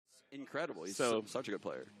incredible. He's such a good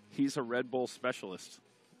player. He's a Red Bull specialist.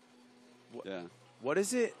 Yeah. What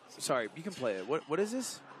is it? Sorry, you can play it. What is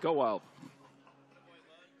this? Go Wild.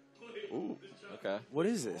 Ooh. Okay. What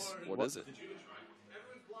is this? What is it?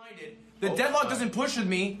 The deadlock doesn't push with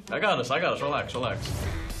me. I got us. Relax.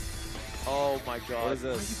 Oh my god. What is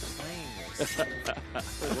this? Why are you playing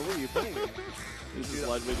this? Wait, what were you playing? This is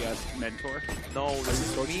Ludwig as mentor. No,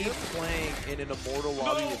 this is me playing in an immortal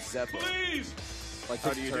lobby with Xeppaa. Please. Like,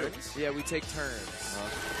 How do you do it? turns? Yeah, we take turns.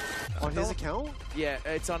 On his account? Yeah,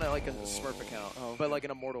 it's on like a Smurf account, but like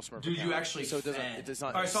an immortal Smurf Dude, account. you actually so it does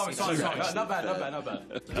not. All right, sorry. Not bad.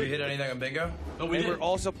 Did you hit anything on bingo? No, we And we're didn't.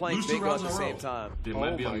 also playing Lose 2 bingo at rounds the in a same row. time. Dude, Oh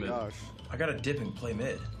might be on my mid. gosh. I got to dip and play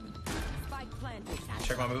mid.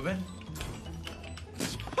 Check my movement.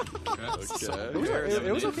 Okay.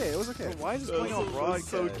 It was okay. It was okay. Why is this playing on broadcast?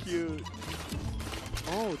 So cute.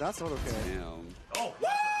 Oh, that's not okay. Damn. Oh,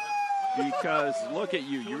 Because look at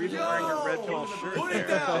you. You're even wearing a Red Bull shirt Put it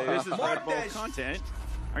there. down. This is Mark Red Bull that content.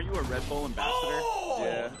 Are you a Red Bull ambassador? Oh!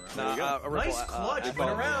 Yeah. Nice clutch. Win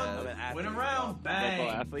around. Win around. Red Bull Bang.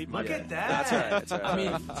 athlete. Look Yeah. at that. That's right. That's right. I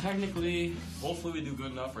mean, technically, hopefully we do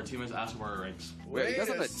good enough for our teammates ask where our ranks. Wait, you guys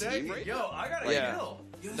have a a team second. right Yo, I got a Yeah. kill.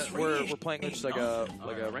 We're playing just like a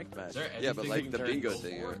ranked match. Yeah, but like the bingo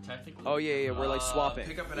thing. Technically. Oh yeah, we're like swapping.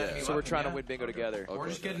 Pick up an enemy So we're weapon, trying to yeah. win bingo together. Or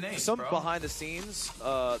just get an ace, Some bro. behind the scenes,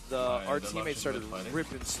 our teammates started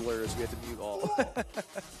ripping slurs. We had to mute all.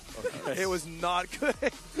 It was not good.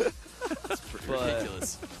 That's pretty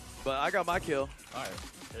ridiculous. But I got my kill. All right,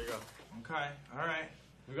 there you go. Okay, all right.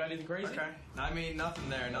 You got anything crazy? Okay. I mean, nothing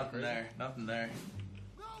there.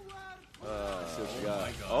 See what you got.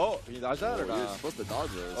 my God. Oh, can you dodge that or You're not? supposed to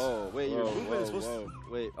dodge those. Oh, wait, your Whoa, movement is whoa, supposed whoa.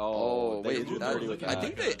 to... Wait, Oh, they wait. do That, dirty with I that.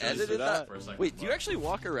 think they Did you see edited that. For a second. Wait, do you actually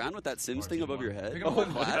walk around with that Sims thing above your head? Pick up Oh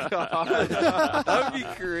my my flat. god. That would be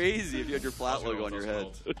crazy if you had your flat logo on your head.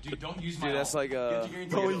 Dude, don't use my Dude, that's ult. like a.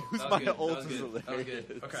 Don't use That was my good. ult That was as good. a That was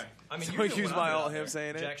good. Okay. I mean, Don't use my ult, him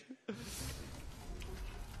saying it. Jack.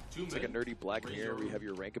 It's like a nerdy black mirror where you have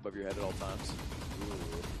your rank above your head at all times.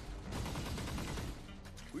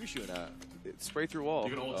 Who are you shooting at? It's spray through wall.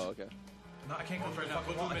 You can ult. Oh, okay. No, I can't go through Right the now,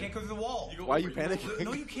 fucking go wall. I through can't go through the wall. Why are you panicking?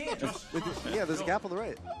 No, you can't. Yeah, there's a gap on the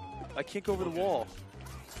right. I can't go over the wall.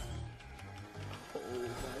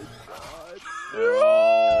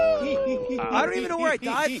 I don't even know where I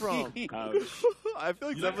died from. Ouch. I feel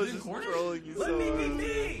like You left Xeppaa's it in just corner? trolling you Let so me be hard.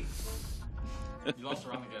 me. You lost a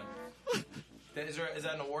round again. Is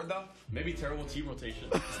that an award though? Maybe terrible team rotation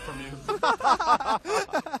from you.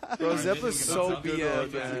 Bro, Xeppaa's That's so a good BM, one,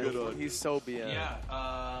 that's a good man. one. He's so BM.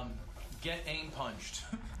 Yeah. Get aim punched.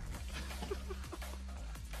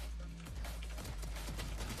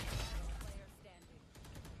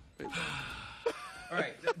 All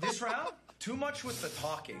right, this round, too much with the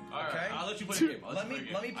talking. All right, Okay. I'll let you play the game.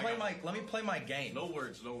 Let me play my game. No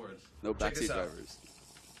words. No Check this backseat out. drivers.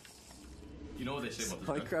 You know what they say about this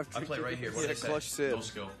gun? Minecraft. I play right here. What Hit did a I say? clutch sip. No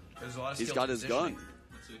skill. There's a lot of He's skill got his gun. positioning.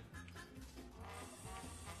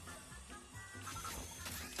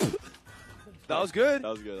 Let's see. That was good. That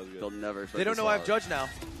was good. That was They'll good. never. They don't know I've judged now.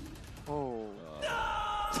 Oh.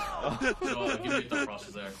 So give me a thought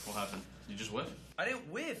process there. What happened? You just whip? I didn't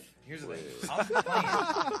whiff. Here's the thing. I'm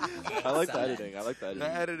playing. I like the editing. I like the editing.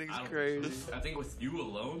 That editing's I don't crazy. think so. I think with you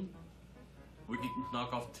alone, we could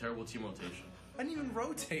knock off terrible team rotation. I didn't even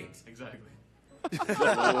rotate. Exactly.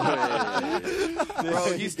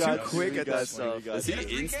 Bro, he's too got you, quick we at got that you, stuff. we got Is you.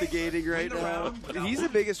 he instigating right Win the now? round without He's the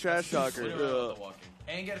biggest trash talker. Win around without walking.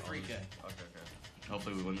 And get a 3K. Okay.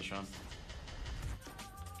 Hopefully we win this round.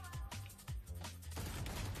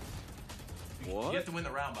 What? You have to win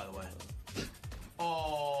the round, by the way.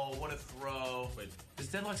 Oh, what a throw. Wait. This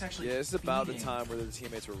deadlock's actually Yeah, this is about the beating. time where the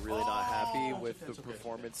teammates were really not happy with the that's okay.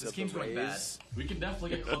 performance This of game's the going bad. Rays. We can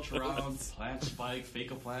definitely get clutch around, plant spike,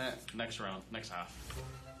 fake a plant, next round, next half.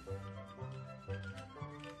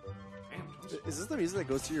 Damn. Is this the music that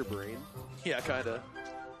goes to your brain? Yeah, kinda.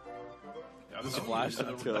 Yeah, Just flash the,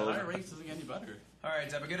 and the kill. higher rates doesn't get any better. All right,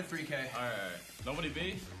 Xeppaa, get a 3K. Alright. Nobody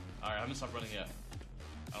B? Alright, I haven't stopped running yet.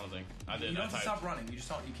 I don't think. I did. You don't I have to typed. stop running. You just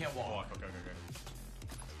don't. You can't walk. Walk. Okay.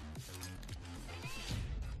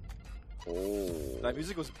 Oh. That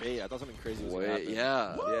music was bait. I thought something crazy was going to Wait, happen.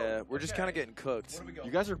 yeah. Yeah, we're just kind of getting cooked. Where do we go?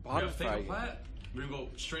 You guys are We bottom have fake a fragging. plant. We're gonna go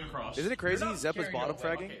straight across. Isn't it crazy? You're not Zeppa's carrying bottom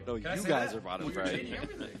your own fragging? weight. No, Can I you say guys that? are bottom Well, you're fragging. changing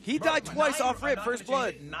everything. He died twice Nine- off I'm rip, not first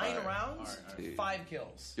gonna change blood. it. 9 Alright, rounds, alright. 5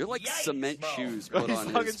 kills. You're like Yikes, cement bro. shoes Bro, put he's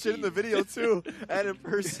on talking his shit in the feet. video too, and in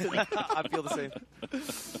person. I feel the same.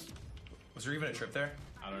 Was there even a trip there?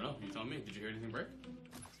 I don't know. You tell me. Did you hear anything break?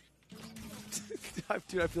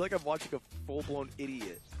 Dude, I feel like I'm watching a full-blown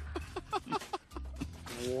idiot.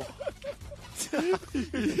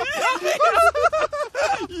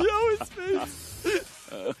 Yo, his face.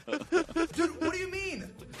 Dude, what do you mean?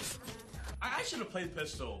 I should have played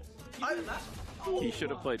pistol. He should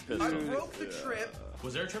have played I pistol. broke the trip.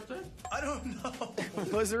 Was there a trip there? I don't know.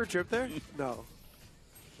 Was there a trip there? No.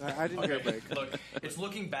 I didn't get a break. Look, it's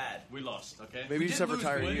looking bad. We lost, okay? Maybe you just have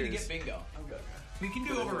retired We need to years. get bingo. I'm good. We can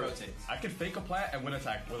do over rotates. I can fake a plant and win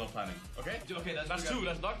attack without planning. Okay? Okay, that's That's what we two.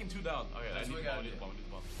 gotta That's knocking two down. Okay, That's I what we need the ball. gotta I need the ball. I need the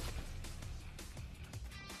ball.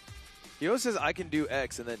 He always says I can do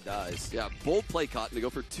X and then dies. Yeah, bold play cotton to go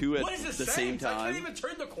for 2 at What is the this same I can't time. even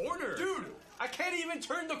turn the corner. Dude, I can't even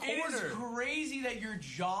turn the it is corner. crazy that your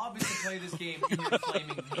job is to play this game and you're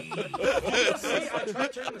flaming me. See, I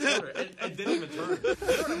tried turning the corner. It didn't even turn. You know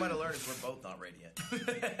what I might have learned is we're both not ready yet.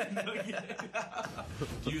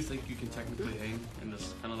 Do you think you can technically hang in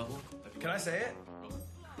this kind of level? Can I say it?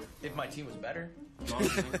 If my team was better.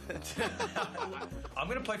 I'm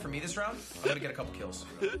going to play for me this round. I'm going to get a couple kills.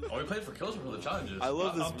 Oh, we played for kills or for the challenges? I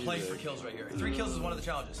love this I'm playing for music. kills right here. 3 kills is one of the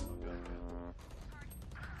challenges.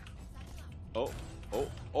 Oh.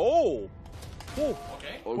 Oh.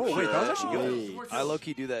 Okay. Oh, wait, that was actually good. Four I kills.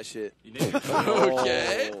 low-key do that shit. You named it.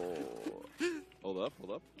 Okay. Hold up.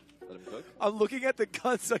 Let him cook. I'm looking at the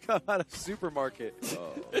guns that come out of supermarket.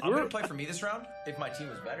 I'm going to play for me this round if my team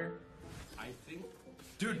was better. I think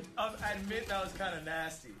Dude, I admit that was kind of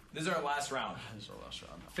nasty. This is our last round. this is our last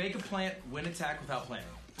round. Fake a plant, win attack without planning.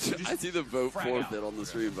 I see the vote frag forfeit out. on the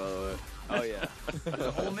stream, by the way. Oh, yeah. There's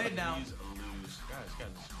a whole mid now. Please lose. Guys.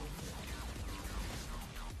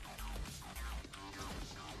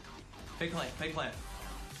 Fake plant.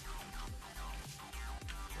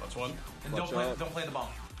 What's one? And Watch don't out. play the bomb.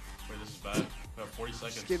 Wait, this is bad. We have 40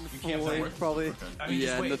 seconds. Getting You can't flayed, forward? probably. I mean, Yeah,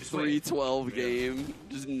 just in wait, the just wait. 3-12 game,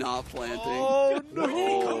 just not planting. Oh, no. Where did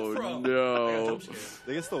he come from? I got no. jump scared.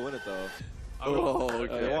 They can still win it though. Oh, They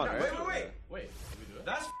okay. won, right? Wait. Wait, did we do it?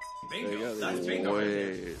 That's There you bingo. go, That's there bingo. right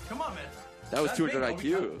there. Wait. Come on, man. That was That's 200 bingo.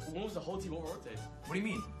 IQ. When was the whole team over rotate? What do you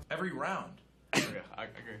mean? Every round. Okay, I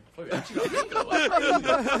agree. Wait, actually, got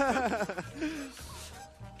bingo.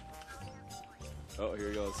 Oh, here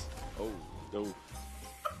he goes. Oh, no.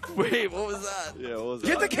 Wait, what was that? Yeah, what was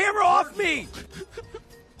Get the that? camera off me!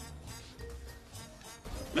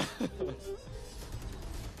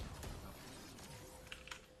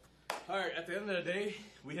 Alright, at the end of the day,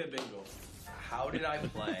 we hit bingo. How did I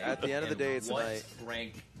play? At the end of the and day, it's a what night.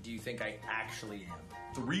 rank do you think I actually am?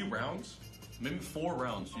 3 rounds, maybe 4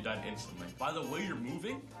 rounds, you died instantly. By the way you're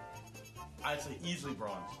moving, I'd say easily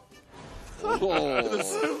bronze.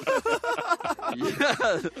 Oh. Yeah.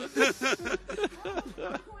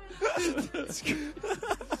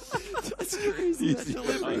 That's crazy. That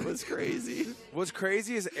delivery was crazy. What's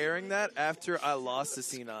crazy is airing that after I lost to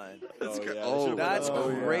C9. Oh, That's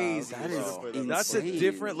yeah. crazy. That is That's a insane.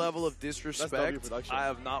 different level of That's disrespect W production. I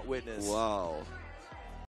have not witnessed. Wow.